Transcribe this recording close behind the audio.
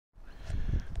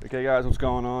Okay guys, what's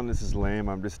going on? This is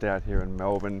Liam. I'm just out here in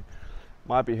Melbourne.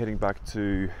 Might be heading back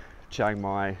to Chiang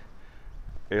Mai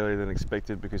earlier than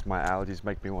expected because my allergies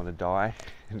make me want to die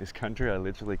in this country. I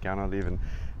literally cannot even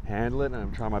handle it, and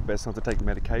I'm trying my best not to take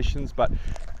medications. But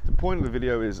the point of the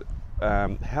video is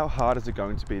how hard is it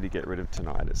going to be to get rid of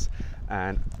tinnitus?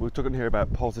 And we're talking here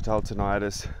about pulsatile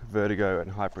tinnitus, vertigo and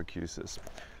hyperacusis.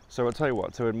 So I'll tell you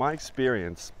what, so in my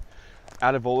experience,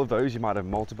 out of all of those, you might have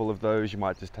multiple of those, you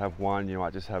might just have one, you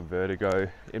might just have vertigo.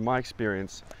 In my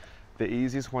experience, the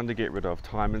easiest one to get rid of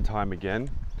time and time again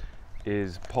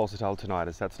is pulsatile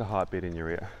tinnitus. That's the heartbeat in your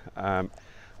ear.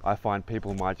 I find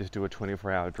people might just do a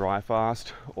 24-hour dry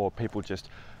fast, or people just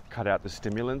cut out the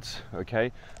stimulants,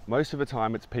 okay? Most of the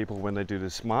time it's people when they do the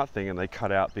smart thing and they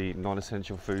cut out the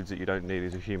non-essential foods that you don't need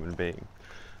as a human being.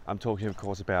 I'm talking of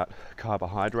course about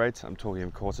carbohydrates, I'm talking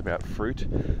of course about fruit,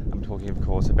 I'm talking of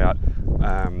course about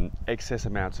excess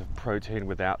amounts of protein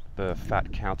without the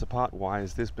fat counterpart. Why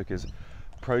is this? Because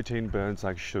protein burns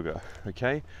like sugar,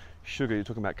 okay? Sugar, you're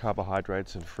talking about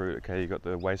carbohydrates and fruit, okay? You've got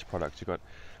the waste products, you've got,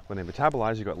 when they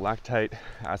metabolize, you've got lactate,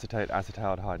 acetate,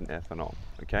 acetaldehyde and ethanol,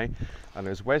 okay? And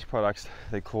those waste products,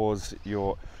 they cause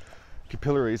your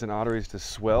capillaries and arteries to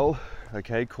swell,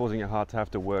 okay? Causing your heart to have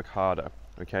to work harder,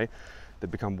 okay? They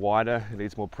become wider, it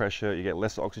needs more pressure, you get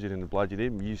less oxygen in the blood.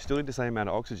 You still need the same amount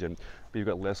of oxygen, but you've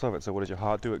got less of it. So what does your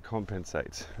heart do? It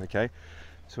compensates, okay?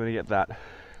 So when you get that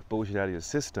bullshit out of your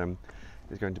system,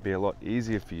 it's going to be a lot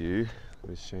easier for you.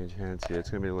 Let's change hands here. It's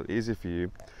going to be a lot easier for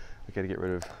you, okay, to get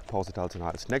rid of pulsatile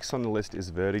tinnitus. Next on the list is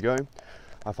vertigo.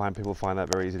 I find people find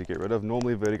that very easy to get rid of.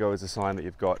 Normally vertigo is a sign that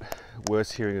you've got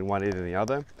worse hearing in one ear than the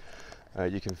other.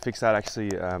 You can fix that actually.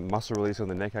 Muscle release on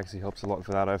the neck actually helps a lot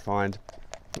for that, I find.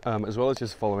 As well as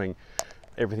just following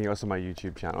everything else on my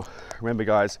YouTube channel. Remember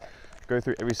guys, go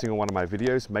through every single one of my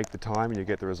videos, make the time and you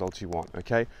get the results you want,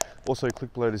 okay? Also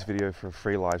click below this video for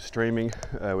free live streaming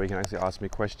where you can actually ask me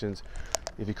questions.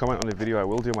 If you comment on the video, I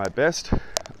will do my best,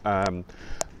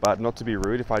 but not to be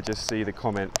rude, if I just see the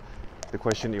comment, the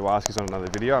question you ask is on another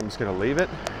video, I'm just going to leave it,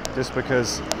 just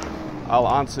because I'll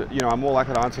answer, you know, I'm more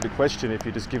likely to answer the question if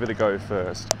you just give it a go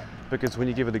first, because when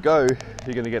you give it a go,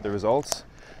 you're going to get the results.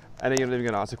 And then you're not even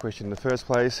going to ask a question in the first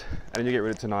place, and then you get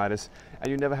rid of tinnitus,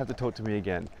 and you never have to talk to me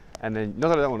again. And then, not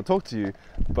that I don't want to talk to you,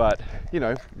 but, you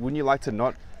know, wouldn't you like to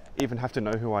not even have to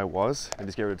know who I was and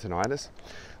just get rid of tinnitus?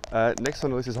 Next on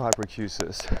the list is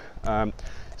hyperacusis.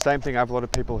 Same thing, I have a lot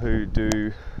of people who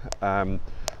do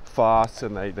fasts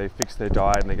and they fix their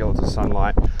diet and they get lots of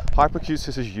sunlight.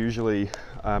 Hyperacusis is usually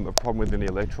a problem within the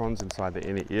electrons inside the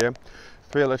inner ear.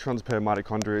 3 electrons per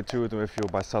mitochondria, 2 of them are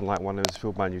fueled by sunlight, 1 is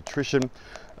fueled by nutrition.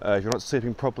 If you're not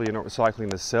sleeping properly, you're not recycling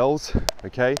the cells,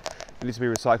 okay? You need to be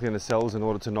recycling the cells in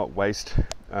order to not waste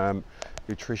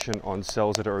nutrition on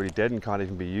cells that are already dead and can't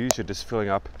even be used. You're just filling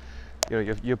up, you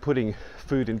know, you're putting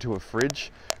food into a fridge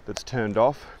that's turned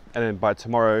off, and then by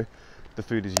tomorrow, the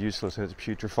food is useless and it's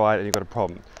putrefied and you've got a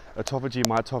problem. Autophagy,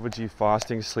 mitophagy,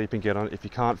 fasting, sleeping, get on. If you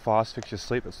can't fast, fix your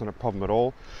sleep, that's not a problem at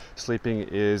all.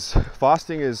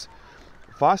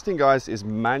 Fasting, guys, is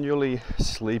manually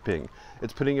sleeping.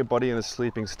 It's putting your body in a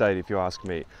sleeping state, if you ask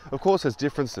me. Of course, there's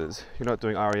differences. You're not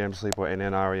doing REM sleep or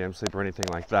NN-REM sleep or anything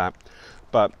like that.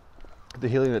 But the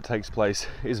healing that takes place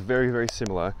is very, very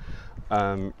similar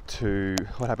to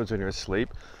what happens when you're asleep,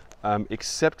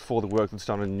 except for the work that's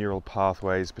done on neural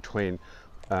pathways between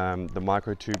the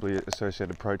microtubule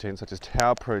associated proteins such as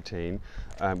tau protein,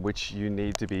 which you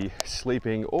need to be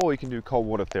sleeping, or you can do cold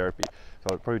water therapy. So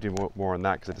I'll probably do more on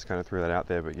that because I just kind of threw that out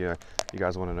there, but you know, you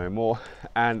guys want to know more.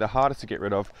 And the hardest to get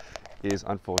rid of is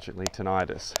unfortunately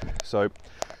tinnitus. So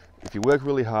if you work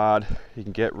really hard, you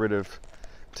can get rid of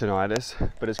tinnitus,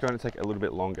 but it's going to take a little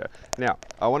bit longer. Now,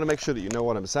 I want to make sure that you know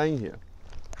what I'm saying here.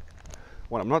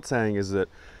 What I'm not saying is that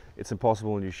it's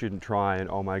impossible and you shouldn't try and,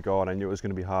 oh my God, I knew it was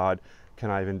going to be hard. Can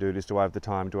I even do this? Do I have the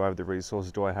time? Do I have the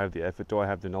resources? Do I have the effort? Do I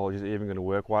have the knowledge? Is it even going to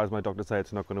work? Why does my doctor say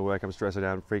it's not going to work? I'm stressing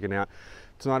out and freaking out.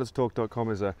 TinnitusTalk.com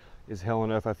is hell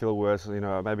on earth. I feel worse. You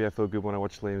know, maybe I feel good when I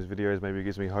watch Liam's videos. Maybe it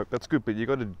gives me hope. That's good, but you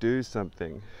got to do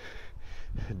something.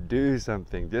 Do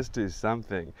something. Just do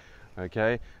something.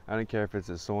 Okay? I don't care if it's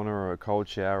a sauna or a cold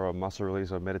shower or muscle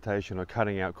release or meditation or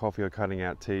cutting out coffee or cutting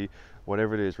out tea.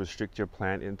 Whatever it is, restrict your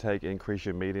plant intake, increase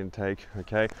your meat intake,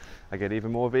 okay? I get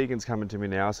even more vegans coming to me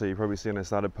now, so you've probably seen I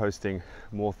started posting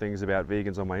more things about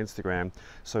vegans on my Instagram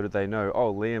so that they know,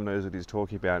 oh, Liam knows what he's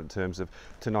talking about in terms of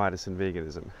tinnitus and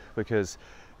veganism. Because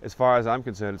as far as I'm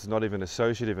concerned, it's not even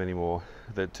associative anymore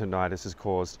that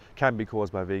tinnitus can be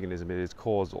caused by veganism. It is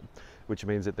causal, which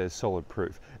means that there's solid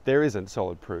proof. There isn't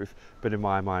solid proof, but in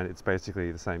my mind, it's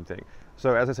basically the same thing.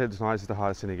 So as I said, tinnitus is the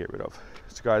hardest thing to get rid of.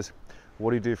 So guys, what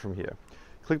do you do from here?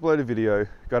 click below the video,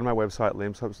 go to my website,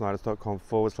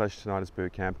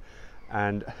 liamstopstinnitus.com/tinnitusbootcamp,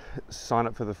 and sign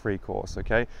up for the free course,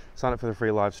 okay? Sign up for the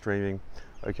free live streaming,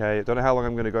 okay? Don't know how long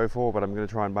I'm gonna go for, but I'm gonna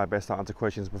try my best to answer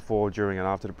questions before, during, and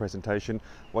after the presentation.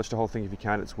 Watch the whole thing if you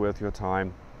can, it's worth your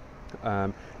time.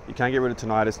 You can get rid of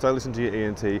tinnitus, don't listen to your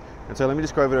ENT. And so let me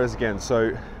just go over those again.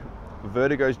 So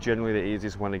vertigo is generally the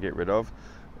easiest one to get rid of.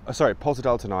 Sorry,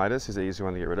 pulsatile tinnitus is the easiest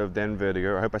one to get rid of, then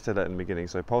vertigo. I hope I said that in the beginning.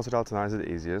 So pulsatile tinnitus is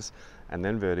the easiest, and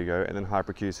then vertigo, and then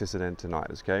hyperacute and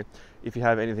tinnitus, okay? If you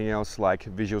have anything else like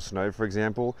visual snow, for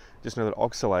example, just know that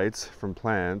oxalates from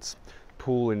plants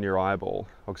pool in your eyeball.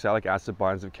 Oxalic acid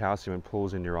binds with calcium and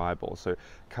pools in your eyeball. So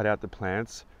cut out the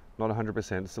plants, not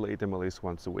 100%, still eat them at least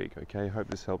once a week, okay? Hope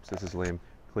this helps. This is Liam.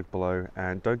 Click below,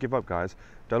 and don't give up, guys.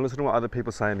 Don't listen to what other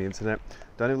people say on the internet.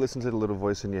 Don't even listen to the little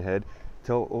voice in your head.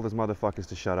 Tell all those motherfuckers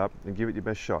to shut up and give it your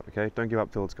best shot, okay? Don't give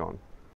up till it's gone.